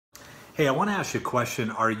Hey, I want to ask you a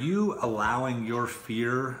question. Are you allowing your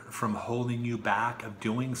fear from holding you back of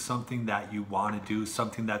doing something that you want to do,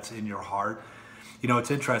 something that's in your heart?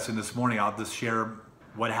 It's interesting. This morning, I'll just share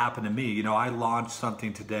what happened to me. I launched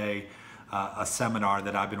something today, a seminar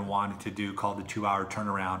that I've been wanting to do called the 2 Hour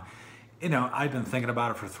Turnaround. I've been thinking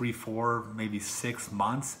about it for 3, 4, maybe 6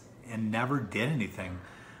 months and never did anything.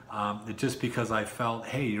 Just because I felt,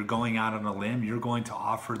 hey, you're going out on a limb, you're going to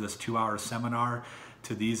offer this 2 hour seminar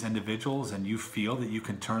to these individuals and you feel that you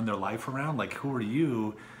can turn their life around. Like, who are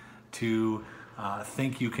you to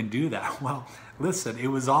think you can do that? Well, listen, it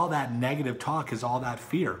was all that negative talk, is all that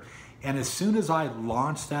fear. And as soon as I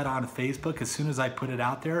launched that on Facebook, as soon as I put it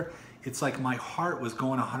out there, it's like my heart was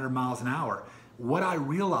going 100 miles an hour. What I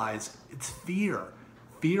realized, it's fear.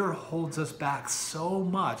 Fear holds us back so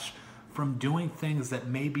much from doing things that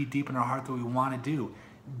may be deep in our heart that we want to do.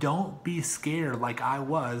 Don't be scared like I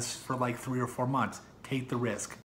was for like 3 or 4 months. Take the risk.